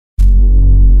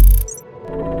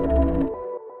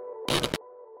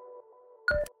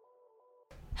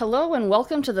Hello and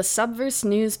welcome to the Subverse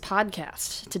News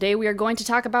Podcast. Today we are going to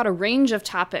talk about a range of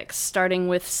topics, starting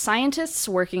with scientists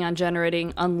working on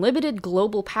generating unlimited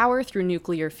global power through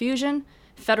nuclear fusion,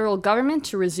 federal government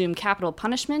to resume capital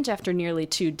punishment after nearly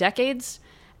 2 decades,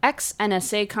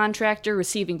 ex-NSA contractor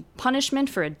receiving punishment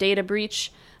for a data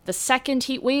breach, the second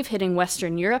heat wave hitting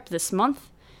Western Europe this month,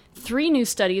 3 new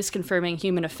studies confirming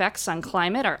human effects on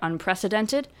climate are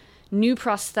unprecedented, new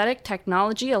prosthetic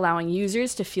technology allowing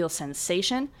users to feel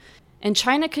sensation, and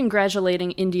China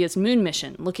congratulating India's moon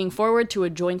mission, looking forward to a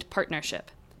joint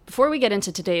partnership. Before we get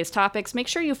into today's topics, make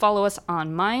sure you follow us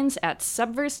on Minds at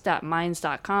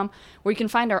subverse.minds.com, where you can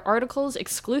find our articles,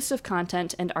 exclusive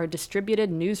content, and our distributed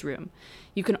newsroom.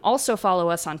 You can also follow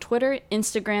us on Twitter,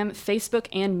 Instagram, Facebook,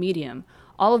 and Medium.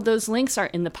 All of those links are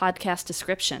in the podcast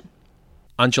description.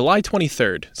 On July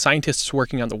 23rd, scientists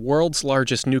working on the world's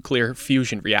largest nuclear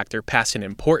fusion reactor passed an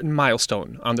important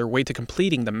milestone on their way to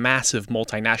completing the massive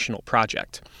multinational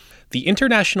project. The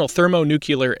International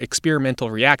Thermonuclear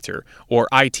Experimental Reactor, or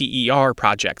ITER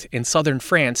project in southern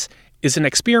France, is an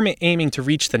experiment aiming to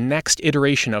reach the next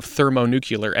iteration of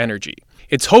thermonuclear energy.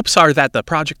 Its hopes are that the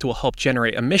project will help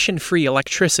generate emission-free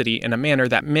electricity in a manner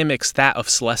that mimics that of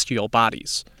celestial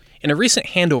bodies. In a recent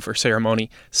handover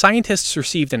ceremony, scientists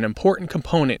received an important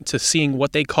component to seeing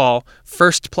what they call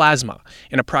first plasma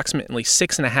in approximately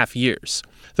 6.5 years.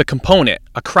 The component,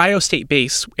 a cryostat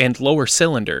base and lower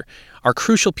cylinder, are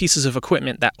crucial pieces of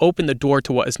equipment that open the door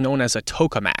to what is known as a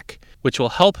tokamak, which will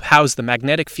help house the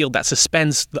magnetic field that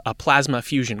suspends a plasma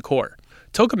fusion core.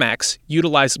 Tokamaks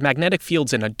utilize magnetic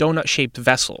fields in a donut-shaped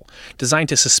vessel designed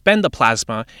to suspend the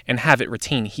plasma and have it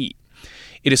retain heat.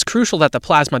 It is crucial that the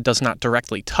plasma does not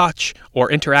directly touch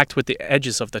or interact with the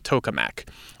edges of the tokamak.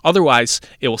 Otherwise,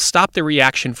 it will stop the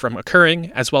reaction from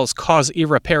occurring as well as cause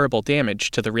irreparable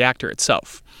damage to the reactor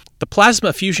itself. The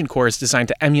plasma fusion core is designed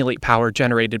to emulate power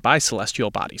generated by celestial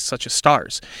bodies, such as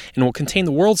stars, and will contain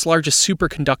the world's largest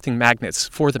superconducting magnets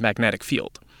for the magnetic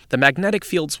field. The magnetic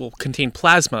fields will contain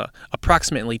plasma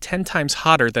approximately 10 times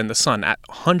hotter than the sun at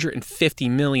 150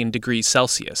 million degrees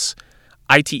Celsius.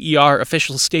 ITER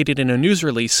officials stated in a news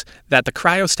release that the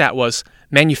cryostat was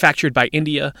manufactured by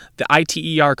India. The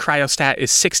ITER cryostat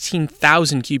is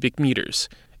 16,000 cubic meters.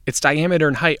 Its diameter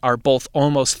and height are both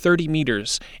almost 30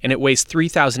 meters, and it weighs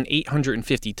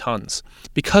 3,850 tons.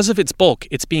 Because of its bulk,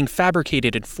 it's being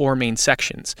fabricated in 4 main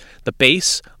sections: the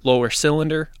base, lower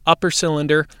cylinder, upper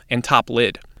cylinder, and top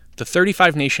lid. The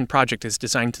 35-nation project is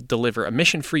designed to deliver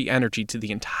emission-free energy to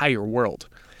the entire world.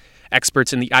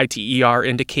 Experts in the ITER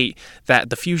indicate that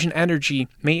the fusion energy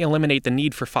may eliminate the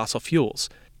need for fossil fuels,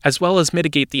 as well as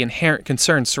mitigate the inherent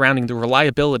concerns surrounding the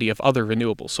reliability of other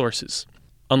renewable sources.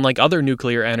 Unlike other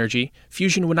nuclear energy,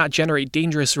 fusion would not generate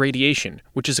dangerous radiation,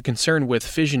 which is a concern with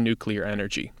fission nuclear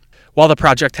energy. While the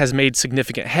project has made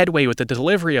significant headway with the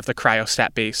delivery of the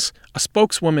cryostat base, a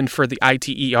spokeswoman for the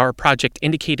ITER project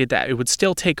indicated that it would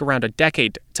still take around a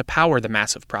decade to power the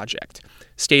massive project,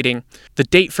 stating, "The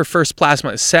date for first plasma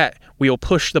is set. We will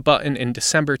push the button in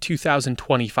December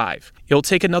 2025. It will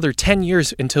take another 10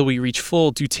 years until we reach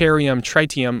full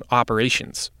deuterium-tritium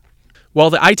operations." While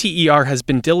the ITER has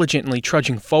been diligently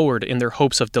trudging forward in their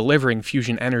hopes of delivering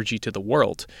fusion energy to the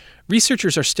world,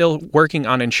 researchers are still working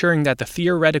on ensuring that the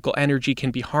theoretical energy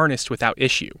can be harnessed without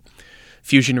issue.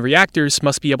 Fusion reactors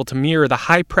must be able to mirror the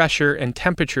high pressure and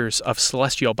temperatures of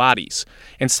celestial bodies,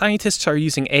 and scientists are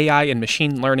using AI and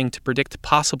machine learning to predict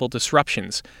possible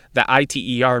disruptions that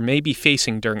ITER may be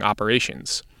facing during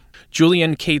operations.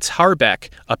 Julian Cates-Harbeck,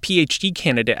 a PhD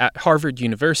candidate at Harvard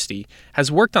University,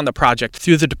 has worked on the project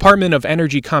through the Department of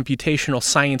Energy Computational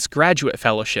Science Graduate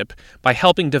Fellowship by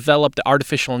helping develop the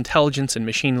artificial intelligence and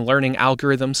machine learning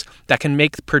algorithms that can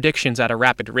make predictions at a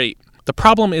rapid rate. The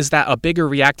problem is that a bigger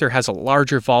reactor has a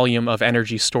larger volume of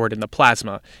energy stored in the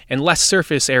plasma and less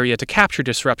surface area to capture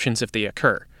disruptions if they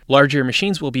occur. Larger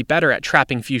machines will be better at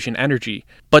trapping fusion energy,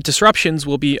 but disruptions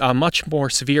will be a much more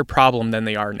severe problem than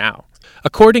they are now.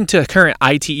 According to current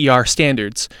ITER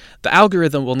standards, the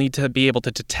algorithm will need to be able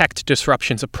to detect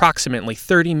disruptions approximately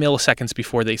 30 milliseconds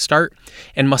before they start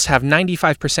and must have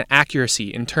 95%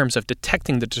 accuracy in terms of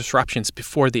detecting the disruptions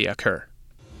before they occur.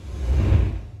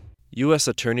 U.S.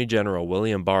 Attorney General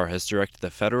William Barr has directed the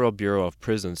Federal Bureau of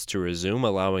Prisons to resume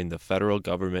allowing the federal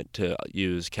government to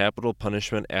use capital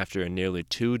punishment after a nearly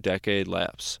 2-decade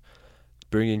lapse,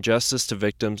 bringing justice to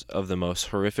victims of the most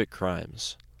horrific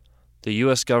crimes. The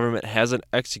U.S. government hasn't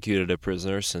executed a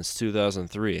prisoner since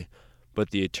 2003,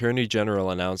 but the Attorney General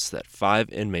announced that 5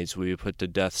 inmates will be put to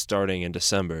death starting in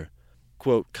December.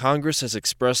 Quote, Congress has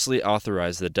expressly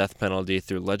authorized the death penalty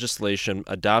through legislation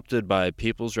adopted by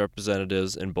people's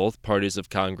representatives in both parties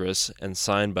of Congress and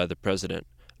signed by the President,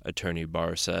 Attorney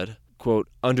Barr said. Quote,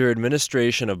 under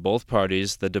administration of both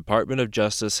parties, the Department of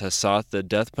Justice has sought the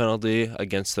death penalty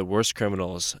against the worst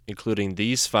criminals, including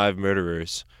these 5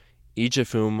 murderers, each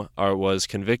of whom was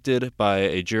convicted by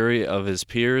a jury of his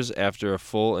peers after a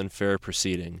full and fair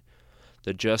proceeding.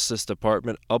 The Justice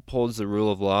Department upholds the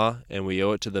rule of law, and we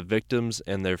owe it to the victims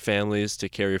and their families to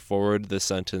carry forward the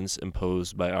sentence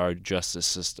imposed by our justice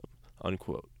system.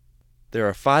 Unquote. There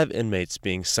are 5 inmates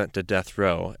being sent to death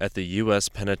row at the U.S.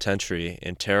 Penitentiary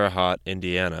in Terre Haute,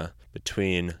 Indiana,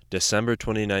 between December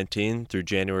 2019 through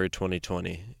January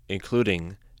 2020,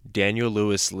 including Daniel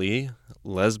Lewis Lee,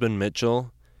 Lesbin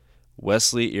Mitchell,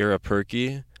 Wesley Ira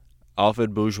Perky,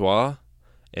 Alfred Bourgeois,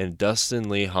 and Dustin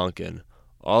Lee Honkin,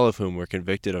 all of whom were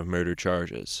convicted of murder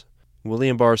charges.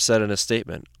 William Barr said in a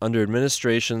statement, under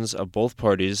administrations of both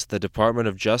parties, the Department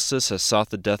of Justice has sought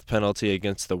the death penalty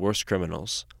against the worst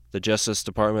criminals. The Justice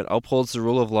Department upholds the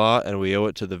rule of law, and we owe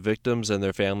it to the victims and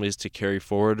their families to carry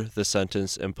forward the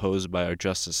sentence imposed by our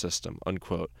justice system.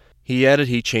 Unquote. He added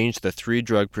he changed the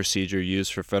 3-drug procedure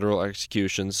used for federal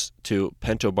executions to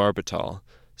pentobarbital,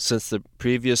 since the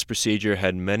previous procedure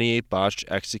had many botched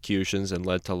executions and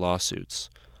led to lawsuits.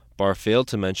 Barr failed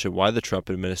to mention why the Trump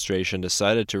administration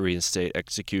decided to reinstate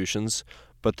executions,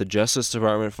 but the Justice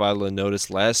Department filed a notice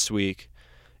last week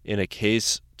in a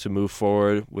case to move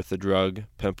forward with the drug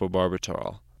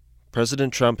pentobarbital.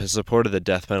 President Trump has supported the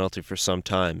death penalty for some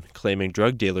time, claiming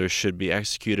drug dealers should be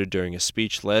executed during a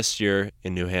speech last year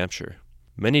in New Hampshire.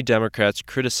 Many Democrats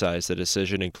criticized the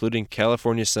decision, including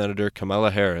California Senator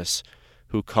Kamala Harris,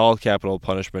 who called capital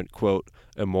punishment, quote,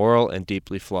 immoral and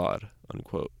deeply flawed,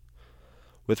 unquote.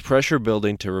 With pressure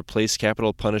building to replace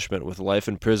capital punishment with life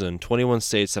in prison, 21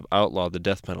 states have outlawed the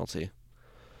death penalty.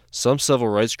 Some civil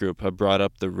rights groups have brought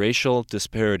up the racial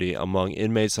disparity among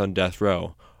inmates on death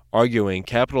row, arguing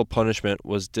capital punishment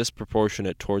was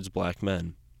disproportionate towards black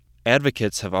men.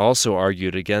 Advocates have also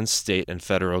argued against state and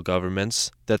federal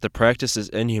governments that the practice is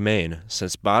inhumane,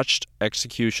 since botched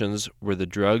executions where the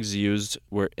drugs used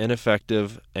were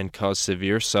ineffective and caused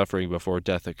severe suffering before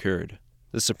death occurred.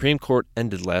 The Supreme Court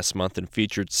ended last month and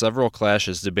featured several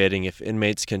clashes debating if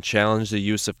inmates can challenge the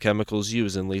use of chemicals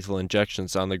used in lethal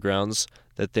injections on the grounds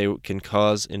that they can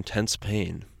cause intense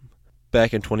pain.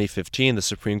 Back in 2015, the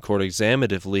Supreme Court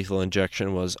examined if lethal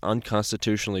injection was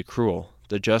unconstitutionally cruel.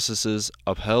 The justices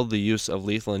upheld the use of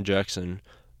lethal injection,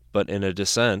 but in a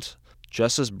dissent,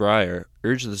 Justice Breyer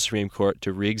urged the Supreme Court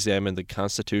to re-examine the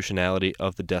constitutionality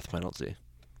of the death penalty.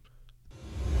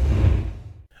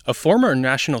 A former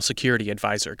national security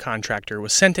advisor contractor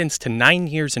was sentenced to 9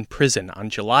 years in prison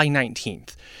on July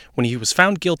 19th when he was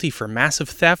found guilty for massive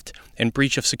theft and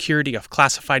breach of security of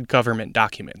classified government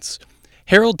documents.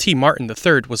 Harold T. Martin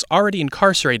III was already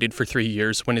incarcerated for 3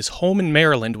 years when his home in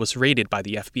Maryland was raided by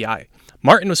the FBI.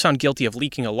 Martin was found guilty of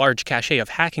leaking a large cache of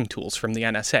hacking tools from the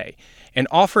NSA and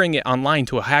offering it online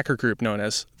to a hacker group known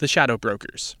as the Shadow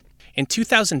Brokers. In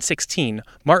 2016,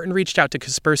 Martin reached out to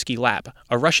Kaspersky Lab,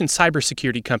 a Russian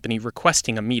cybersecurity company,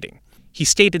 requesting a meeting. He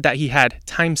stated that he had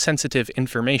time-sensitive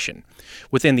information.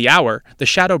 Within the hour, the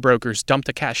Shadow Brokers dumped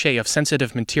a cache of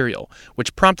sensitive material,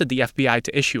 which prompted the FBI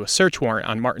to issue a search warrant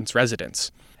on Martin's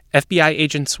residence. FBI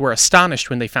agents were astonished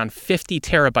when they found 50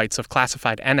 terabytes of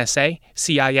classified NSA,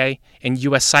 CIA, and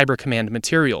U.S. Cyber Command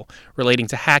material relating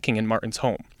to hacking in Martin's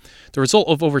home, the result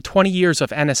of over 20 years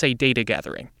of NSA data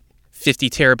gathering.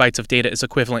 50 terabytes of data is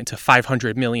equivalent to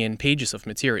 500 million pages of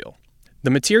material.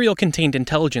 The material contained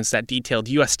intelligence that detailed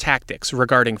U.S. tactics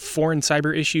regarding foreign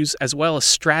cyber issues as well as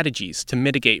strategies to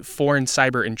mitigate foreign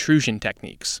cyber intrusion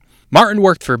techniques. Martin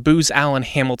worked for Booz Allen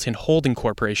Hamilton Holding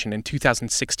Corporation in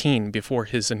 2016 before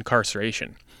his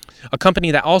incarceration, a company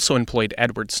that also employed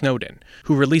Edward Snowden,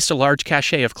 who released a large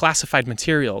cache of classified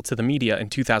material to the media in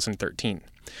 2013.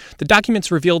 The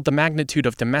documents revealed the magnitude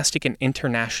of domestic and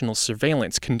international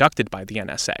surveillance conducted by the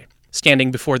NSA.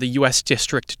 Standing before the U.S.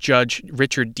 District Judge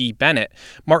Richard D. Bennett,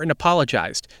 Martin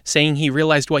apologized, saying he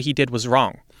realized what he did was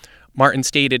wrong. Martin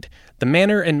stated, "The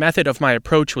manner and method of my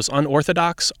approach was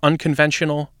unorthodox,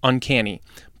 unconventional, uncanny,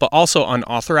 but also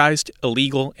unauthorized,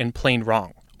 illegal, and plain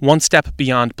wrong. One step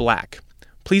beyond black.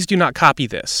 Please do not copy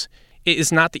this. It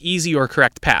is not the easy or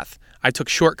correct path. I took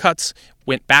shortcuts,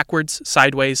 went backwards,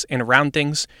 sideways, and around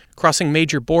things, crossing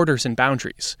major borders and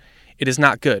boundaries. It is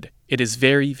not good. It is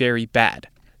very, very bad."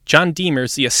 John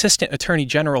Demers, the Assistant Attorney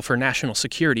General for National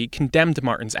Security, condemned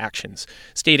Martin's actions,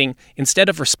 stating, "Instead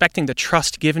of respecting the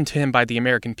trust given to him by the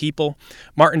American people,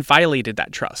 Martin violated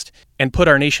that trust and put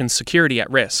our nation's security at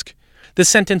risk. This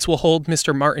sentence will hold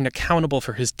Mr. Martin accountable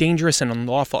for his dangerous and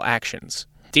unlawful actions."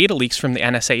 Data leaks from the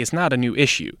NSA is not a new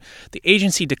issue. The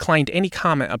agency declined any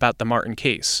comment about the Martin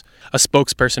case. A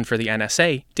spokesperson for the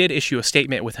NSA did issue a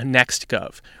statement with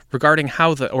NextGov regarding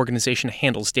how the organization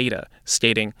handles data,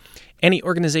 stating, "Any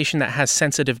organization that has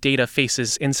sensitive data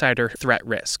faces insider threat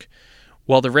risk.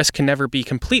 While the risk can never be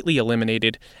completely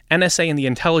eliminated, NSA and the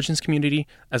intelligence community,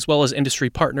 as well as industry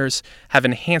partners, have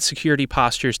enhanced security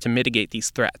postures to mitigate these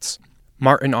threats."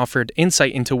 Martin offered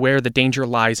insight into where the danger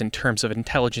lies in terms of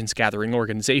intelligence gathering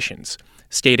organizations,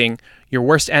 stating, "Your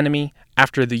worst enemy,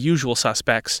 after the usual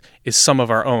suspects, is some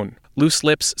of our own. Loose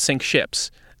lips sink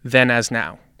ships, then as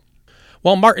now."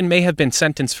 While Martin may have been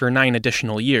sentenced for 9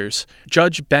 additional years,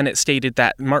 Judge Bennett stated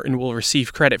that Martin will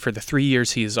receive credit for the 3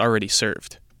 years he has already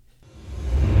served.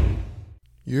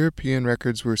 European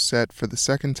records were set for the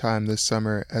second time this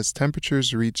summer as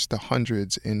temperatures reached the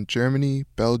hundreds in Germany,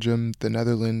 Belgium, the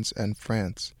Netherlands, and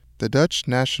France. The Dutch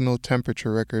national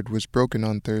temperature record was broken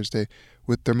on Thursday,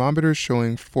 with thermometers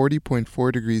showing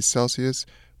 40.4 degrees Celsius,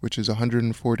 which is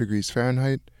 104 degrees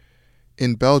Fahrenheit.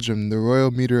 In Belgium, the Royal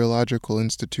Meteorological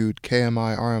Institute,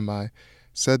 KMI-RMI,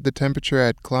 said the temperature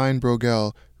at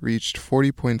Klein-Brogel reached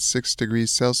 40.6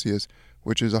 degrees Celsius,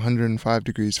 which is 105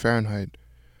 degrees Fahrenheit.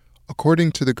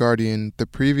 According to The Guardian, the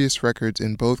previous records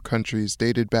in both countries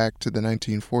dated back to the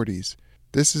 1940s.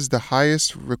 This is the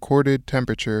highest recorded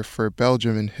temperature for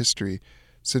Belgium in history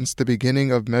since the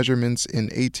beginning of measurements in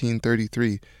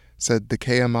 1833, said the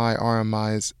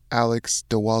KMI-RMI's Alex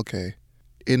de Walke.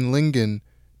 In Lingen,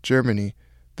 Germany,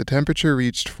 the temperature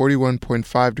reached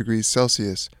 41.5 degrees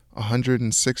Celsius,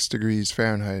 106 degrees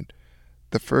Fahrenheit,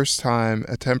 the first time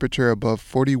a temperature above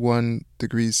 41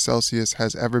 degrees Celsius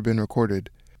has ever been recorded.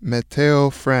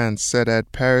 Météo France said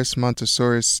at Paris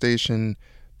Montessoris station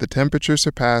the temperature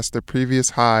surpassed the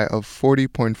previous high of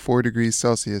 40.4 degrees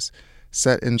Celsius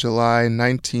set in July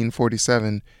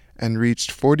 1947 and reached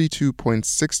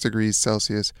 42.6 degrees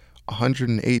Celsius,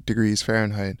 108 degrees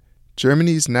Fahrenheit.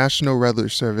 Germany's National Weather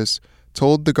Service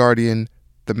told The Guardian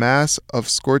the mass of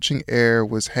scorching air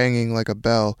was hanging like a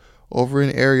bell over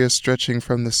an area stretching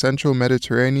from the central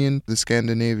Mediterranean to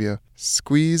Scandinavia,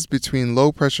 squeezed between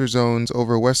low-pressure zones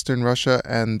over western Russia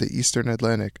and the eastern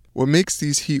Atlantic. What makes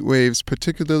these heat waves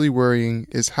particularly worrying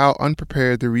is how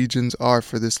unprepared the regions are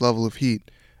for this level of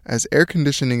heat, as air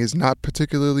conditioning is not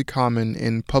particularly common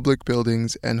in public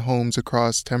buildings and homes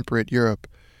across temperate Europe,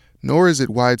 nor is it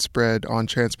widespread on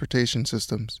transportation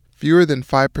systems. Fewer than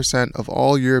 5% of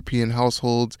all European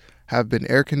households have been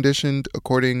air-conditioned,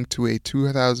 according to a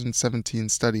 2017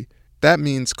 study. That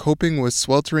means coping with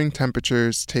sweltering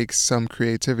temperatures takes some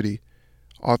creativity.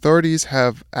 Authorities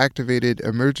have activated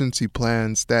emergency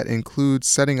plans that include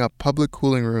setting up public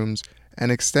cooling rooms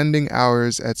and extending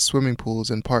hours at swimming pools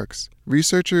and parks.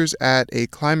 Researchers at a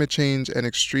climate change and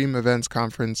extreme events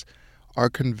conference are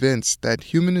convinced that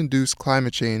human-induced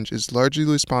climate change is largely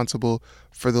responsible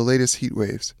for the latest heat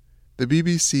waves. The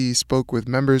BBC spoke with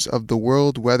members of the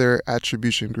World Weather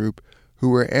Attribution Group who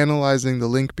were analyzing the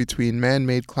link between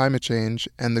man-made climate change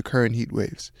and the current heat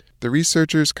waves. The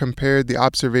researchers compared the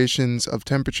observations of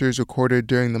temperatures recorded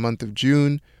during the month of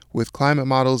June with climate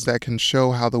models that can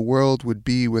show how the world would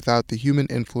be without the human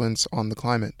influence on the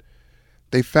climate.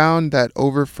 They found that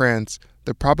over France,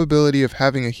 the probability of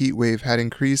having a heat wave had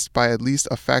increased by at least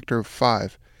a factor of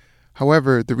 5.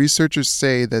 However, the researchers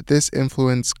say that this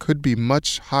influence could be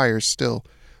much higher still,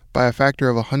 by a factor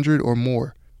of 100 or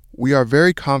more. We are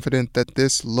very confident that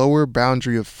this lower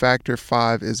boundary of factor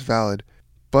 5 is valid,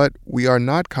 but we are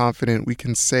not confident we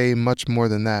can say much more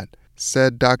than that,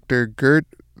 said Dr. Gert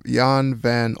Jan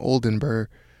van Oldenburg,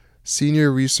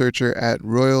 senior researcher at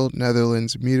Royal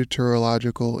Netherlands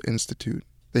Meteorological Institute.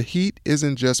 The heat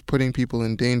isn't just putting people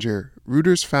in danger.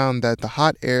 Reuters found that the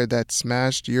hot air that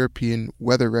smashed European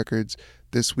weather records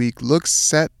this week looks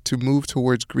set to move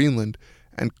towards Greenland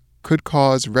and could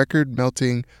cause record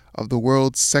melting of the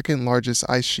world's second-largest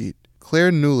ice sheet.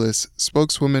 Claire Nulis,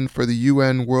 spokeswoman for the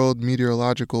UN World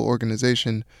Meteorological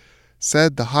Organization,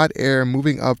 said the hot air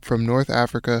moving up from North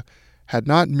Africa had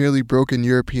not merely broken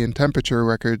European temperature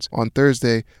records on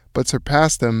Thursday, but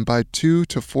surpassed them by 2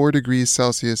 to 4 degrees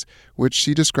Celsius, which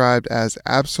she described as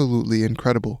absolutely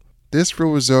incredible. This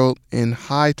will result in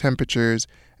high temperatures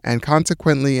and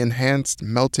consequently enhanced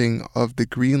melting of the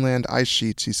Greenland ice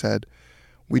sheet, she said.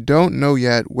 We don't know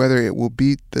yet whether it will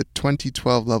beat the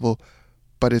 2012 level,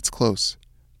 but it's close.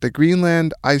 The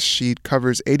Greenland ice sheet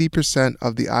covers 80%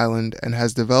 of the island and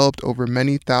has developed over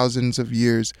many thousands of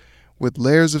years with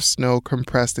layers of snow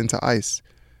compressed into ice.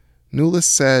 Nulis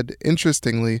said,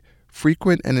 interestingly,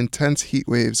 frequent and intense heat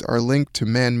waves are linked to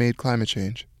man-made climate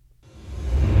change.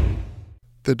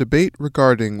 The debate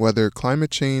regarding whether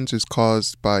climate change is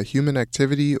caused by human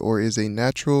activity or is a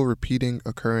natural repeating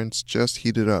occurrence just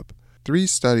heated up. 3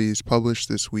 studies published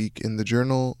this week in the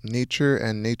journal Nature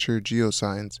and Nature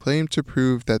Geoscience claim to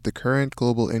prove that the current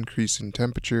global increase in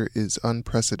temperature is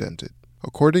unprecedented.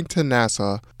 According to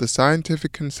NASA, the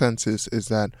scientific consensus is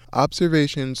that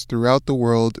observations throughout the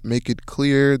world make it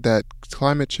clear that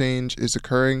climate change is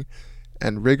occurring,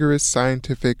 and rigorous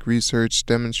scientific research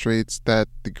demonstrates that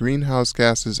the greenhouse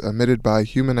gases emitted by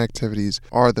human activities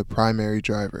are the primary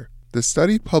driver. The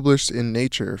study published in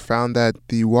Nature found that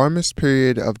the warmest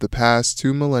period of the past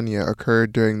 2 millennia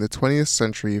occurred during the 20th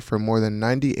century for more than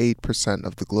 98%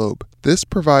 of the globe. This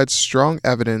provides strong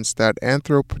evidence that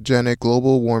anthropogenic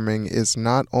global warming is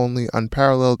not only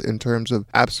unparalleled in terms of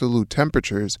absolute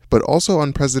temperatures, but also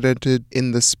unprecedented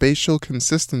in the spatial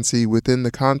consistency within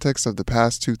the context of the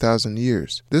past 2,000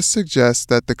 years. This suggests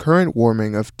that the current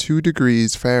warming of 2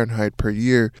 degrees Fahrenheit per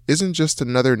year isn't just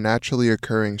another naturally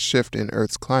occurring shift in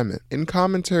Earth's climate. In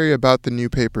commentary about the new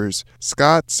papers,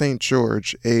 Scott St.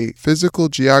 George, a physical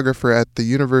geographer at the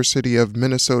University of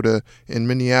Minnesota in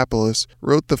Minneapolis,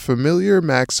 wrote the familiar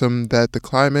maxim that the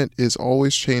climate is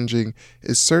always changing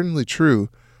is certainly true,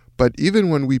 but even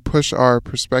when we push our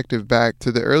perspective back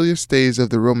to the earliest days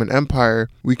of the Roman Empire,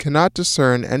 we cannot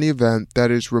discern any event that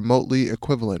is remotely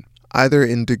equivalent, either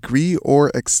in degree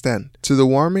or extent, to the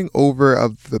warming over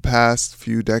of the past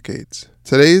few decades.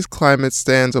 Today's climate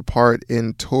stands apart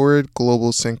in torrid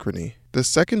global synchrony. The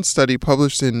second study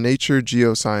published in Nature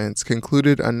Geoscience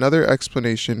concluded another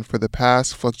explanation for the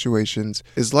past fluctuations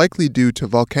is likely due to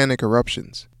volcanic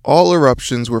eruptions. All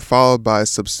eruptions were followed by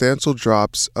substantial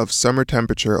drops of summer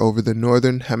temperature over the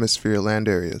northern hemisphere land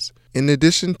areas. In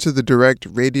addition to the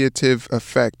direct radiative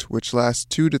effect, which lasts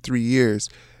 2 to 3 years,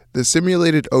 the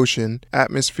simulated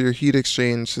ocean-atmosphere heat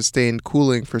exchange sustained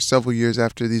cooling for several years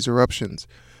after these eruptions,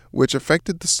 which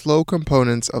affected the slow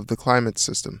components of the climate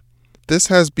system. This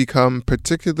has become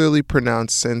particularly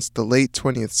pronounced since the late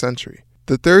 20th century.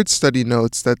 The third study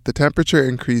notes that the temperature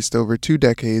increased over 2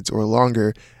 decades or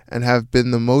longer and have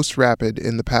been the most rapid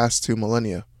in the past 2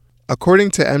 millennia.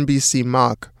 According to NBC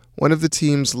Mock, one of the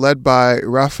teams led by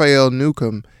Raphael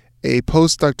Newcomb, a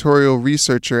postdoctoral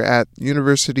researcher at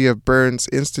University of Bern's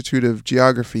Institute of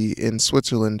Geography in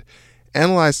Switzerland,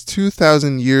 analyzed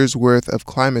 2,000 years' worth of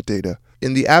climate data.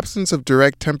 In the absence of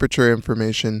direct temperature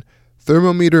information,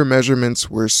 thermometer measurements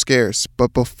were scarce,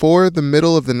 but before the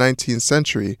middle of the 19th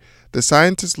century, the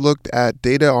scientists looked at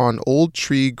data on old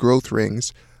tree growth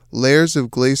rings, layers of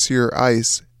glacier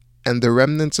ice, and the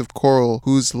remnants of coral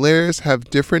whose layers have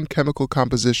different chemical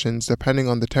compositions depending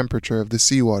on the temperature of the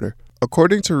seawater.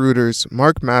 According to Reuters,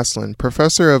 Mark Maslin,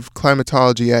 professor of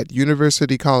climatology at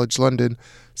University College London,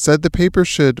 said the paper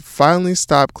should finally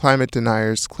stop climate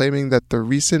deniers claiming that the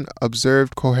recent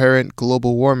observed coherent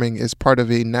global warming is part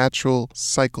of a natural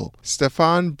cycle.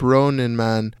 Stefan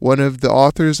Bronnemann, one of the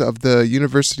authors of the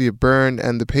University of Bern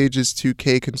and the Pages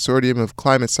 2K consortium of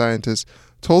climate scientists,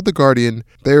 told The Guardian,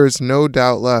 "There is no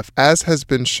doubt left, as has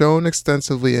been shown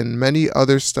extensively in many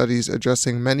other studies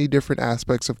addressing many different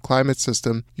aspects of climate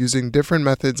system using different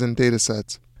methods and data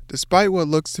sets. Despite what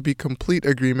looks to be complete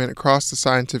agreement across the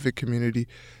scientific community,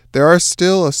 there are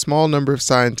still a small number of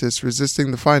scientists resisting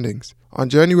the findings." On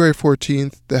January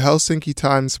 14th, the Helsinki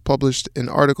Times published an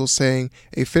article saying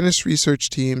a Finnish research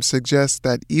team suggests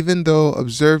that even though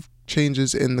observed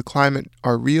changes in the climate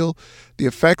are real, the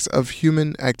effects of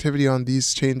human activity on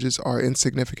these changes are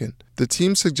insignificant. The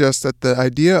team suggests that the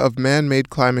idea of man-made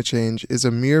climate change is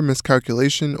a mere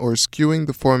miscalculation or skewing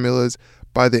the formulas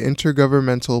by the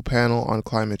Intergovernmental Panel on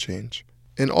Climate Change.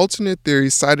 An alternate theory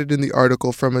cited in the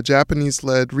article from a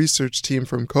Japanese-led research team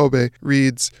from Kobe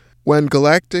reads, "When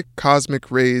galactic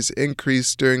cosmic rays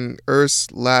increased during Earth's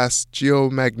last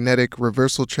geomagnetic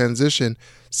reversal transition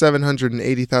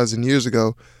 780,000 years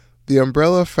ago, the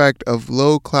umbrella effect of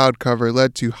low cloud cover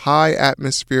led to high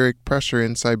atmospheric pressure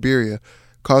in Siberia,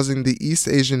 causing the East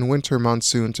Asian winter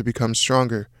monsoon to become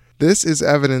stronger. This is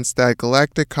evidence that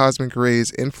galactic cosmic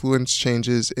rays influence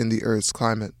changes in the Earth's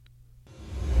climate."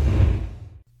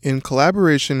 In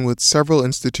collaboration with several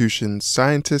institutions,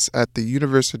 scientists at the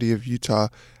University of Utah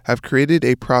have created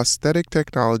a prosthetic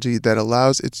technology that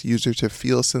allows its user to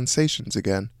feel sensations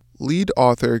again. Lead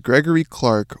author Gregory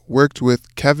Clark worked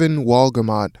with Kevin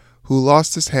Walgamot, who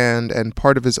lost his hand and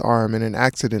part of his arm in an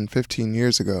accident 15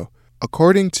 years ago.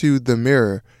 According to The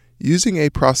Mirror, using a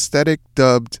prosthetic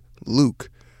dubbed Luke,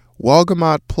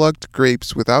 Walgamot plucked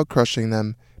grapes without crushing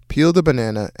them, peeled a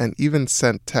banana, and even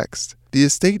sent text. The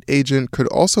estate agent could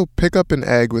also pick up an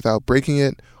egg without breaking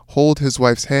it, hold his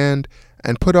wife's hand,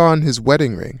 and put on his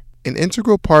wedding ring. An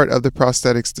integral part of the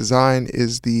prosthetic's design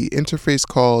is the interface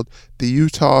called the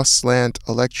Utah Slant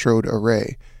Electrode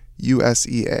Array,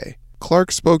 USEA.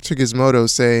 Clark spoke to Gizmodo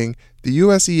saying, "The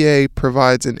USEA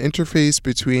provides an interface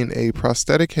between a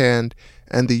prosthetic hand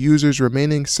and the user's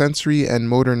remaining sensory and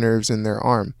motor nerves in their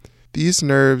arm. These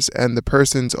nerves and the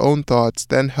person's own thoughts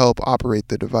then help operate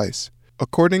the device."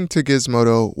 According to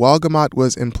Gizmodo, Walgamot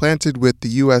was implanted with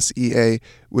the USEA,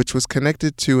 which was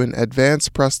connected to an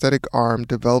advanced prosthetic arm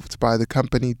developed by the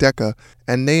company DECA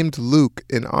and named Luke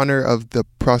in honor of the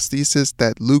prosthesis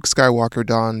that Luke Skywalker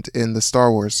donned in the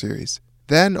Star Wars series.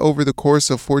 Then, over the course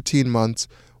of 14 months,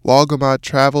 Walgamot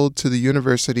traveled to the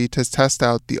university to test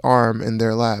out the arm in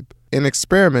their lab. In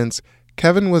experiments,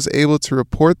 Kevin was able to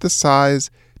report the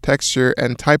size, texture,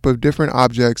 and type of different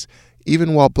objects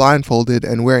even while blindfolded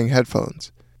and wearing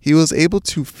headphones. He was able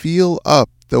to feel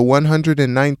up the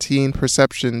 119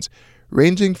 perceptions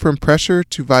ranging from pressure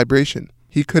to vibration.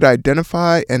 He could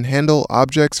identify and handle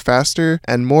objects faster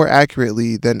and more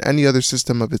accurately than any other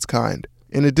system of its kind.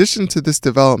 In addition to this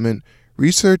development,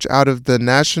 research out of the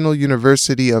National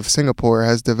University of Singapore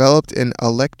has developed an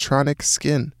electronic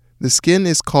skin. The skin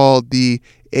is called the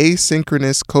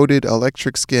Asynchronous Coated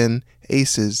Electric Skin,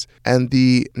 ACES, and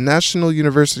the National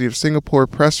University of Singapore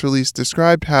press release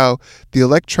described how the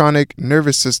electronic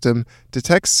nervous system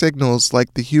detects signals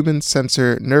like the human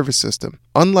sensor nervous system.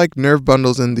 Unlike nerve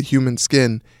bundles in the human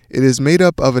skin, it is made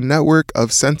up of a network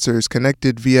of sensors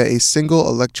connected via a single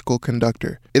electrical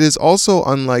conductor. It is also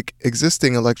unlike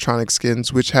existing electronic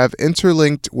skins, which have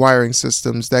interlinked wiring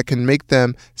systems that can make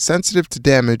them sensitive to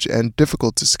damage and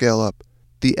difficult to scale up.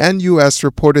 The NUS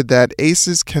reported that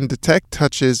ACES can detect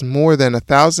touches more than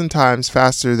 1,000 times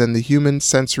faster than the human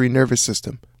sensory nervous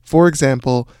system. For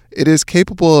example, it is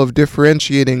capable of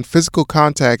differentiating physical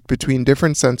contact between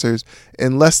different sensors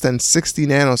in less than 60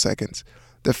 nanoseconds,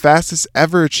 the fastest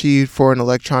ever achieved for an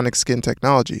electronic skin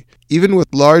technology, even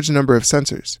with large number of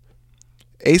sensors.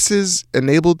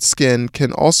 ACES-enabled skin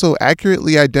can also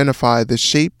accurately identify the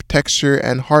shape, texture,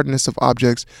 and hardness of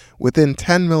objects within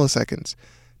 10 milliseconds,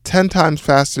 10 times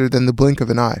faster than the blink of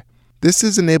an eye. This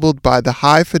is enabled by the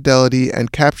high fidelity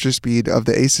and capture speed of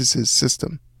the ACES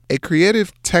system. A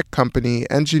creative tech company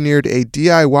engineered a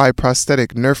DIY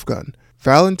prosthetic Nerf gun.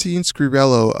 Valentin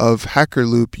Scrivello of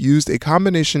HackerLoop used a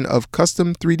combination of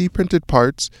custom 3D printed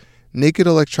parts, naked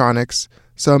electronics,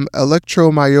 some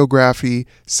electromyography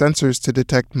sensors to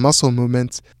detect muscle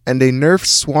movements, and a Nerf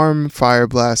Swarm Fire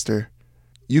Blaster.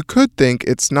 You could think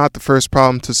it's not the first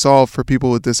problem to solve for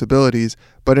people with disabilities,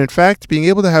 but in fact, being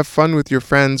able to have fun with your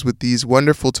friends with these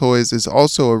wonderful toys is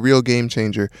also a real game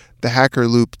changer, the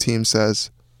HackerLoop team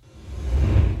says.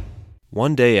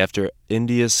 One day after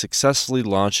India successfully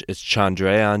launched its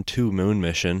Chandrayaan-2 moon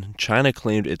mission, China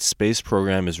claimed its space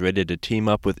program is ready to team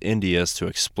up with India's to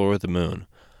explore the moon.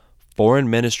 Foreign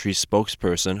Ministry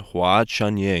spokesperson Hua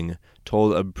Chunying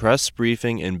told a press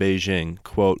briefing in Beijing,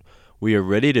 quote, "We are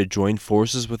ready to join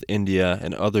forces with India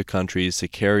and other countries to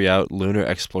carry out lunar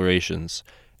explorations,"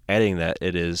 adding that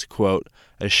it is, quote,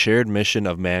 "a shared mission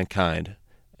of mankind,"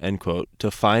 end quote,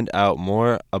 to find out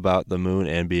more about the moon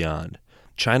and beyond.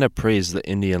 China praised the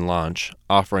Indian launch,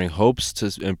 offering hopes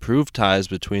to improve ties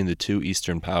between the two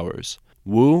Eastern powers.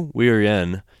 Wu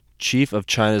Weiyan, chief of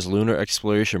China's lunar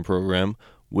exploration program,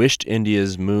 wished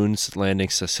India's moon's landing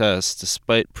success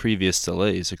despite previous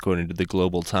delays, according to the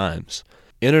Global Times.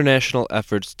 International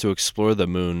efforts to explore the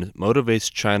moon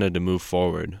motivates China to move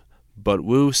forward, but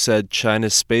Wu said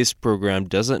China's space program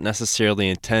doesn't necessarily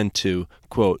intend to,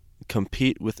 quote,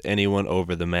 compete with anyone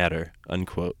over the matter,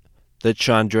 unquote. The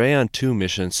Chandrayaan-2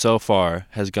 mission so far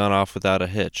has gone off without a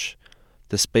hitch.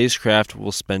 The spacecraft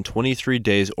will spend 23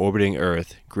 days orbiting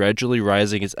Earth, gradually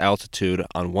rising its altitude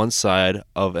on one side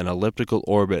of an elliptical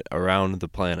orbit around the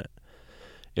planet.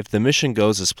 If the mission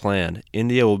goes as planned,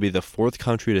 India will be the fourth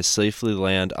country to safely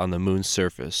land on the moon's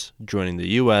surface, joining the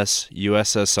US,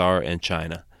 USSR, and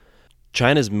China.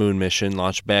 China's moon mission,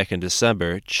 launched back in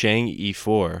December, Chang'e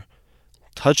 4,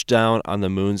 touched down on the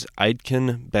moon's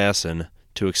Aitken Basin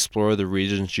to explore the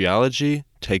region's geology,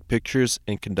 take pictures,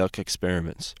 and conduct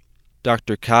experiments.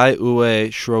 Dr. Kai-Uwe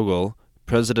Schroegel,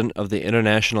 president of the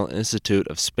International Institute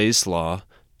of Space Law,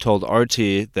 told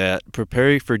RT that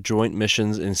preparing for joint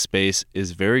missions in space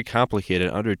is a very complicated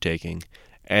undertaking,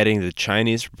 adding the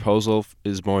Chinese proposal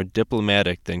is more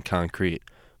diplomatic than concrete.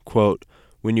 Quote,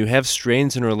 "When you have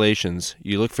strains in relations,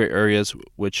 you look for areas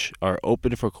which are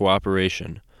open for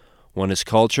cooperation. One is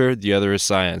culture, the other is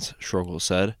science," Schroegel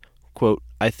said. Quote,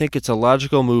 "I think it's a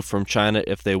logical move from China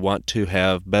if they want to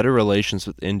have better relations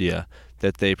with India,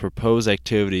 that they propose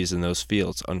activities in those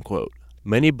fields," unquote.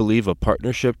 Many believe a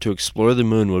partnership to explore the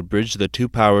moon would bridge the two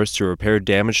powers to repair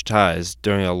damaged ties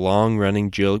during a long-running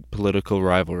geopolitical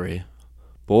rivalry.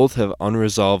 Both have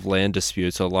unresolved land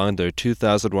disputes along their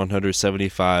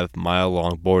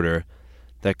 2,175-mile-long border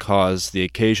that cause the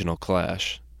occasional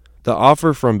clash. The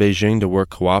offer from Beijing to work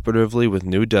cooperatively with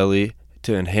New Delhi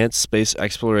to enhance space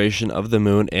exploration of the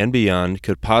moon and beyond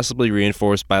could possibly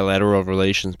reinforce bilateral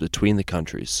relations between the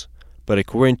countries. But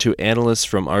according to analysts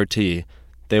from RT,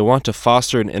 they want to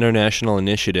foster an international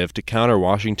initiative to counter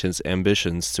Washington's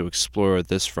ambitions to explore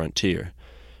this frontier.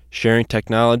 Sharing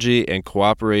technology and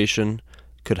cooperation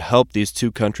could help these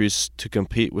two countries to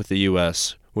compete with the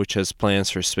U.S., which has plans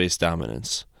for space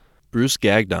dominance. Bruce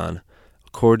Gagnon, a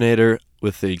coordinator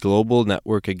with the Global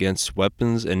Network Against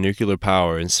Weapons and Nuclear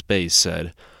Power in Space,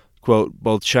 said, quote,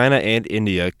 both China and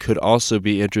India could also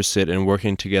be interested in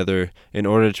working together in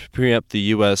order to preempt the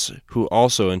U.S., who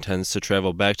also intends to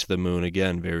travel back to the moon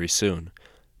again very soon.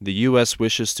 The U.S.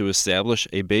 wishes to establish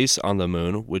a base on the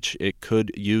moon, which it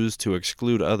could use to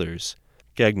exclude others.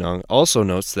 Gagnon also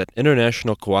notes that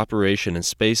international cooperation in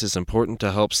space is important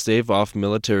to help stave off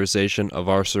militarization of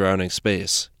our surrounding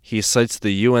space. He cites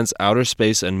the UN's Outer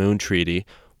Space and Moon Treaty,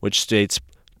 which states,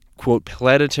 quote,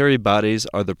 planetary bodies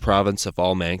are the province of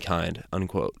all mankind,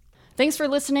 unquote. Thanks for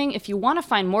listening. If you want to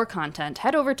find more content,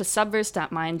 head over to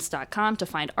subverse.minds.com to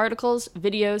find articles,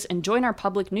 videos, and join our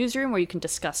public newsroom where you can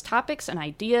discuss topics and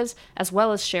ideas, as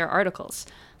well as share articles.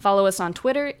 Follow us on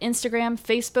Twitter, Instagram,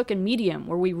 Facebook, and Medium,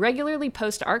 where we regularly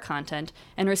post our content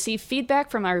and receive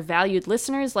feedback from our valued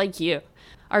listeners like you.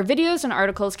 Our videos and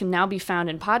articles can now be found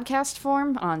in podcast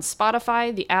form on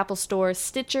Spotify, the Apple Store,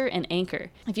 Stitcher, and Anchor.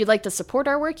 If you'd like to support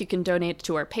our work, you can donate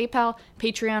to our PayPal,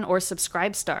 Patreon, or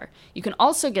Subscribestar. You can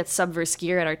also get Subverse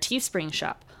gear at our Teespring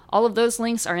shop. All of those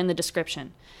links are in the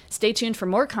description. Stay tuned for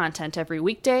more content every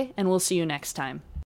weekday, and we'll see you next time.